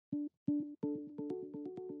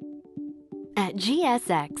At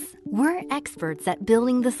GSX, we're experts at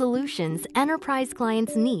building the solutions enterprise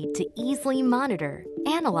clients need to easily monitor,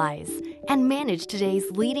 analyze, and manage today's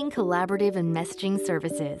leading collaborative and messaging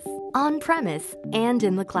services, on-premise and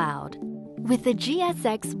in the cloud. With the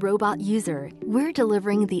GSX Robot User, we're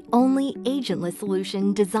delivering the only agentless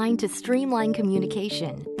solution designed to streamline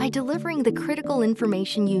communication by delivering the critical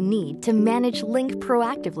information you need to manage link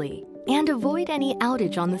proactively and avoid any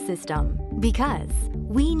outage on the system. Because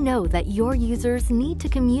we know that your users need to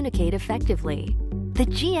communicate effectively. The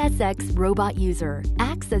GSX Robot User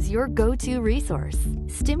acts as your go-to resource,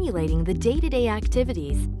 stimulating the day-to-day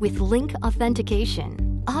activities with link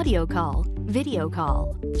authentication, audio call, video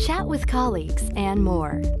call, chat with colleagues, and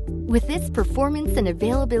more. With this performance and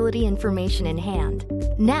availability information in hand,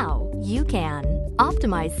 now you can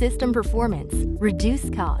optimize system performance, reduce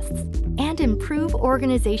costs, and improve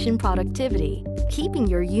organization productivity, keeping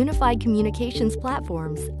your unified communications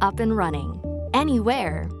platforms up and running,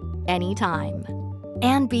 anywhere, anytime.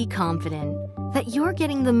 And be confident that you're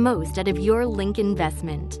getting the most out of your link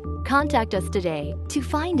investment. Contact us today to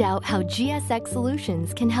find out how GSX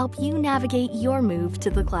Solutions can help you navigate your move to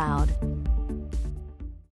the cloud.